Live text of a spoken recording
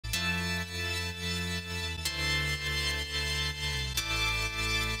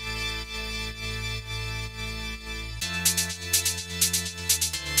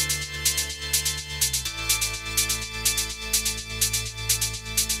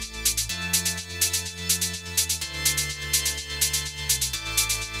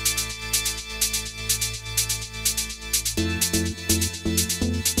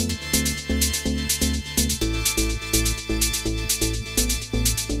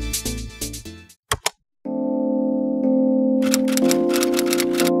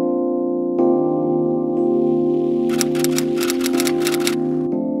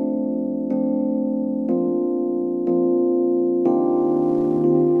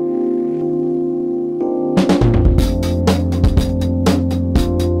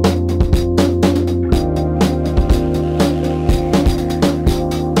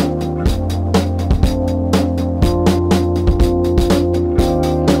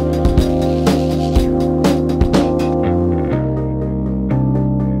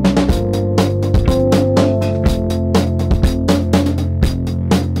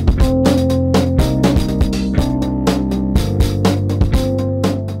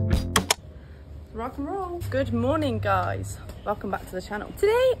rock and roll. Good morning, guys. Welcome back to the channel.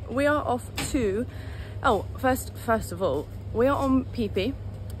 Today we are off to, first of all, we are on Phi Phi.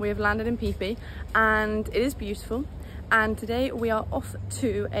 We have landed in Phi Phi and it is beautiful. And today we are off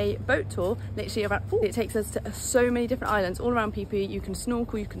to a boat tour, literally around, it takes us to so many different islands all around Phi Phi. You can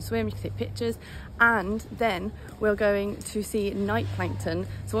snorkel, you can swim, you can take pictures, and then we're going to see night plankton.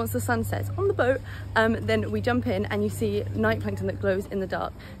 So once the sun sets on the boat, then we jump in and you see night plankton that glows in the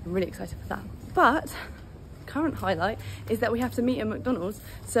dark. I'm really excited for that. But current highlight is that we have to meet at McDonald's.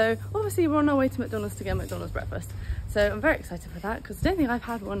 So obviously we're on our way to McDonald's to get McDonald's breakfast. So I'm very excited for that because I don't think I've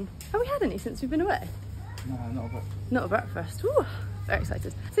had one. Have we had any since we've been away? No, not a breakfast. Not a breakfast. Ooh, very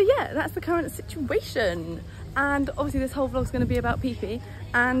excited. So yeah, that's the current situation. And obviously this whole vlog's going to be about Phi Phi.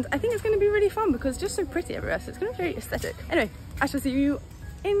 And I think it's going to be really fun because it's just so pretty everywhere. So it's going to be very aesthetic. Anyway, I shall see you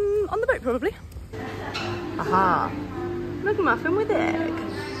on the boat probably. Aha. McMuffin with egg.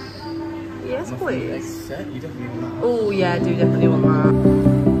 Yes, please. You definitely want that. Oh yeah, I do definitely want that.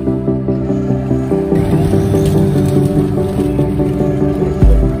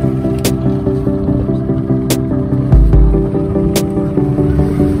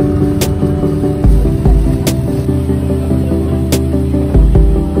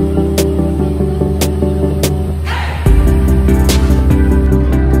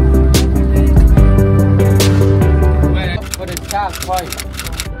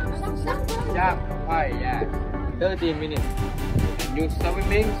 Yeah, 30 minutes. You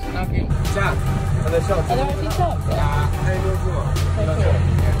swimming, snorkeling. Shark. And the shark. I don't see sharks.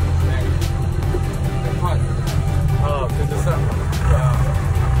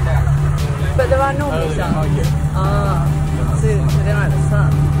 But there are normal sharks. Ah, so they don't like the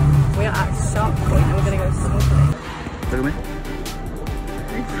sun. We are at Shark Point and we're going to go snorkeling. Look at me.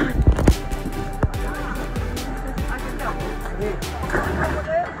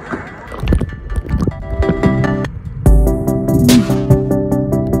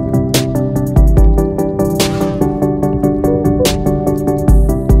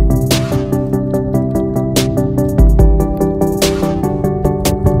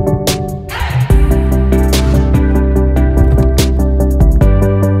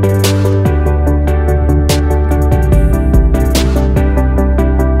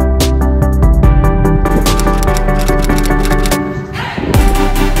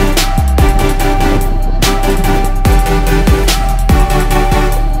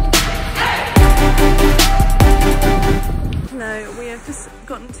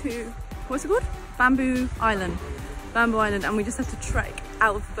 What's it called? Bamboo Island, and we just had to trek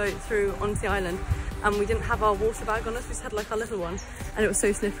out of the boat through onto the island, and we didn't have our water bag on us. We just had like our little one, and it was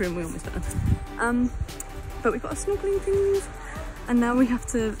so slippery and we almost fell. But we've got our snorkeling things, and now we have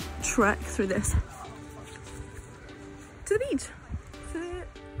to trek through this to the beach. So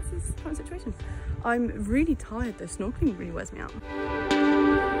this is the current situation. I'm really tired though. Snorkeling really wears me out.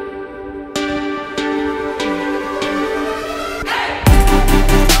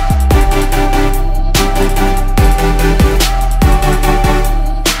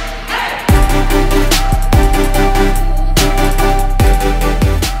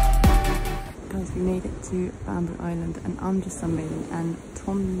 To Bamboo Island, and I'm just sunbathing and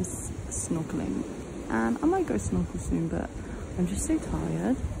Tom's snorkeling, and I might go snorkel soon, but I'm just so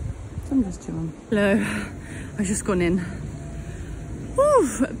tired, so I'm just chilling. Hello, I've just gone in.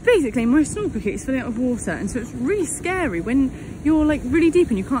 Woo! Basically my snorkel kit is filling up with water, and so it's really scary when you're like really deep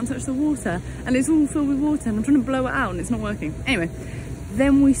and you can't touch the water and it's all filled with water, and I'm trying to blow it out and it's not working. Anyway,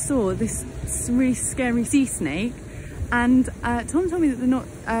 then we saw this really scary sea snake, and Tom told me that they're not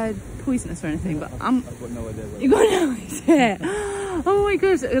poisonous or anything, but I've got no idea. You got no idea? Oh my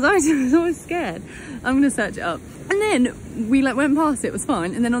gosh, because I was always scared. I'm gonna search it up. And then we like went past it, it was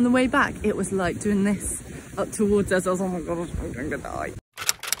fine, and then on the way back it was like doing this up towards us. I was, oh my god, I'm gonna die.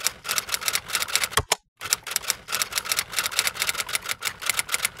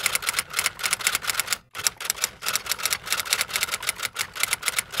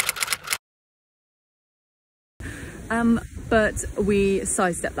 But we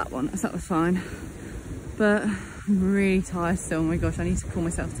sidestepped that one, so that was fine. But I'm really tired still. Oh my gosh, I need to pull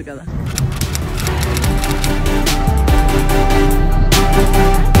myself together.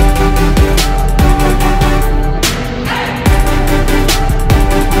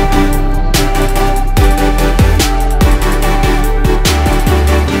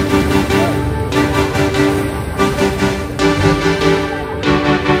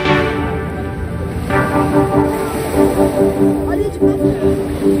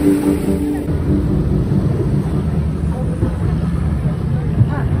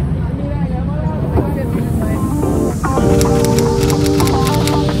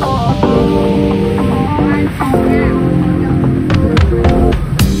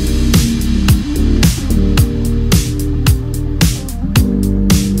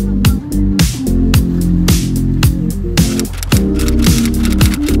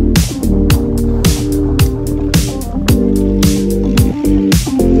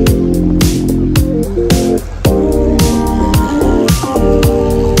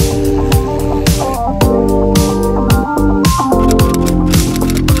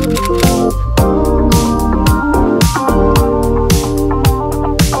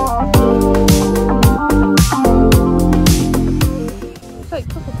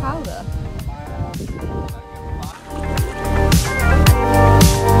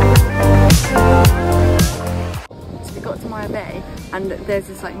 and there's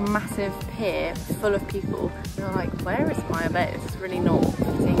this like massive pier full of people. And I'm like, where is Maya Bay? It's really not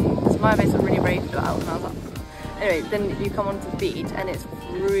fitting. Maya Bay's really raved about, and I was like, anyway, then you come onto the beach and it's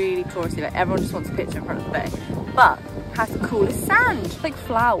really touristy, like everyone just wants a picture in front of the bay. But it has the coolest sand, it's like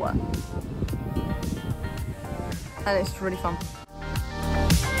flour. And it's really fun.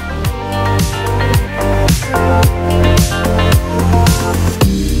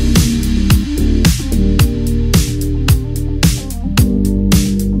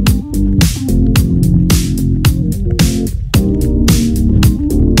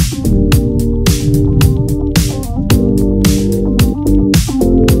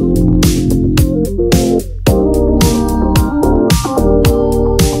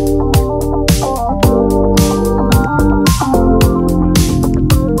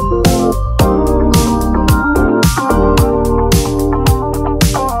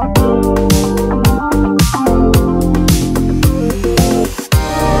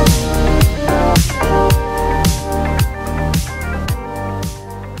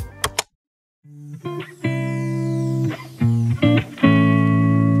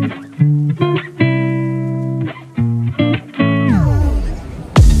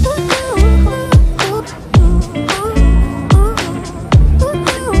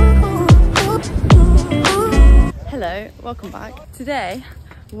 Welcome back. Today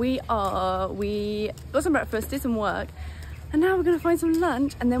we got some breakfast, did some work, and now we're going to find some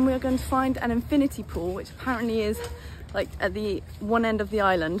lunch, and then we're going to find an infinity pool, which apparently is like at the one end of the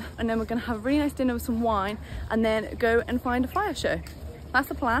island, and then we're going to have a really nice dinner with some wine and then go and find a fire show. That's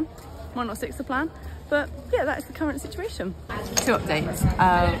the plan. Might not stick to the plan, but yeah, that is the current situation. 2 updates.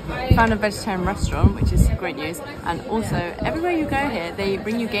 Found a vegetarian restaurant, which is great news, and also everywhere you go here they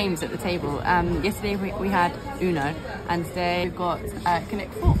bring you games at the table. Yesterday we had Uno, and today we've got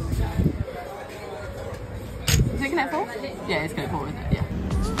Connect 4. Is it Connect 4? Yeah, it's Connect 4, isn't it? Yeah.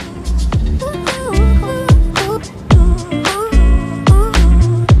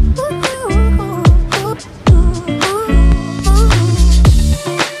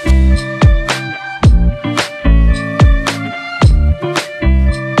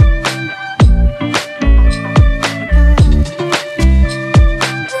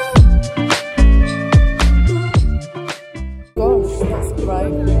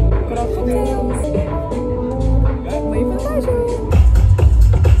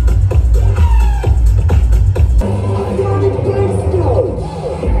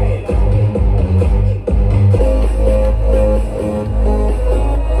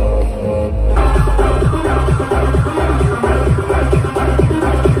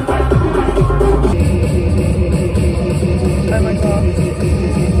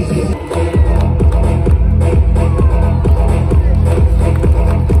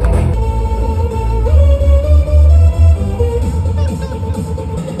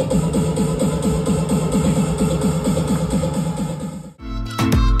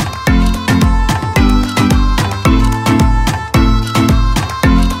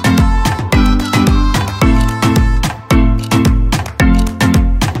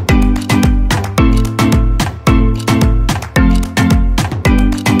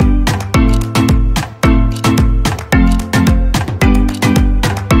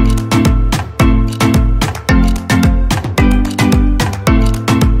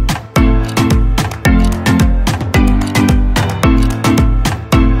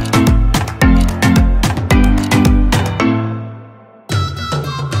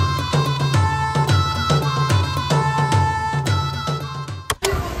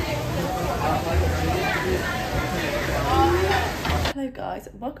 Guys,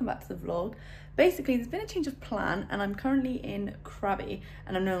 welcome back to the vlog. Basically, there's been a change of plan and I'm currently in Krabi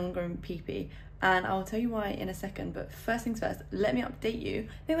and I'm no longer in Phi Phi, and I'll tell you why in a second, but first things first, let me update you.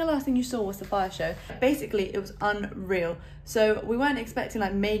 I think the last thing you saw was the fire show. Basically, it was unreal. So we weren't expecting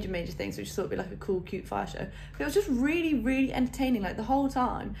like major things, we just thought it'd be like a cool, cute fire show. But it was just really entertaining. Like the whole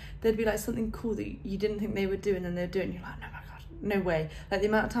time, there'd be like something cool that you didn't think they would do, and then they'd do it and you're like, no, no way. Like the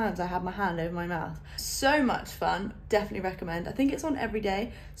amount of times I had my hand over my mouth. So much fun, definitely recommend. I think it's on every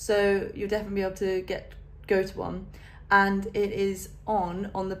day, so you'll definitely be able to go to one. And it is on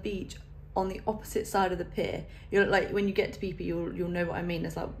the beach on the opposite side of the pier. You're like, when you get to Phi Phi, you'll know what I mean.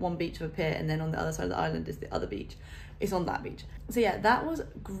 There's like one beach of a pier, and then on the other side of the island is the other beach. It's on that beach. So yeah, that was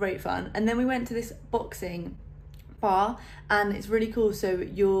great fun. And then we went to this boxing bar, and it's really cool. So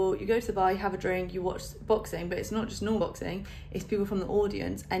you go to the bar, you have a drink, you watch boxing, but it's not just normal boxing, it's people from the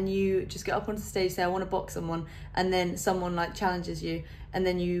audience, and you just get up onto the stage, say I want to box someone, and then someone like challenges you, and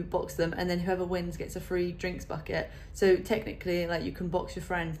then you box them, and then whoever wins gets a free drinks bucket. So technically, like, you can box your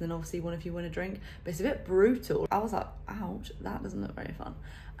friends, and then obviously one if you win a drink, but it's a bit brutal. I was like, ouch, that doesn't look very fun.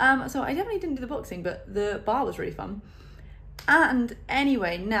 So I definitely didn't do the boxing, but the bar was really fun. And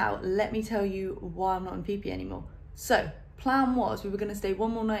anyway, now let me tell you why I'm not in Phi Phi anymore. So plan was we were going to stay one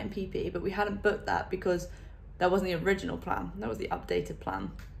more night in Phi Phi, but we hadn't booked that because that wasn't the original plan. That was the updated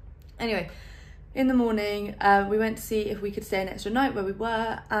plan. Anyway, in the morning, we went to see if we could stay an extra night where we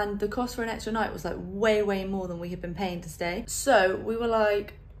were, and the cost for an extra night was like way more than we had been paying to stay. So we were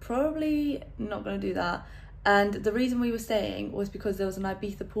like, probably not going to do that. And the reason we were staying was because there was an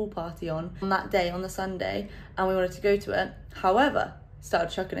Ibiza pool party on that day, on the Sunday, and we wanted to go to it. However,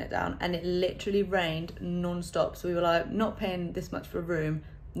 started chucking it down, and it literally rained non-stop. So we were like, not paying this much for a room,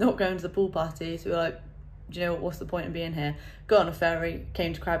 not going to the pool party. So we were like, do you know what's the point of being here? Got on a ferry,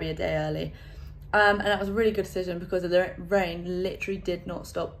 came to Krabi a day early. And that was a really good decision because the rain literally did not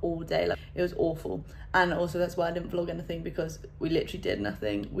stop all day. Like, it was awful. And also that's why I didn't vlog anything, because we literally did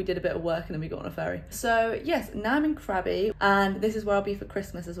nothing. We did a bit of work and then we got on a ferry. So yes, now I'm in Krabi, and this is where I'll be for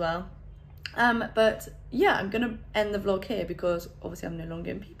Christmas as well. But yeah, I'm gonna end the vlog here because obviously I'm no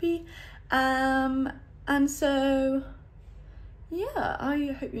longer in Phi Phi. And so yeah,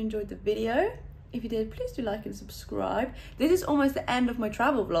 I hope you enjoyed the video. If you did, please do like and subscribe. This is almost the end of my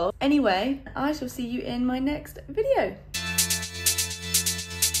travel vlog. Anyway, I shall see you in my next video.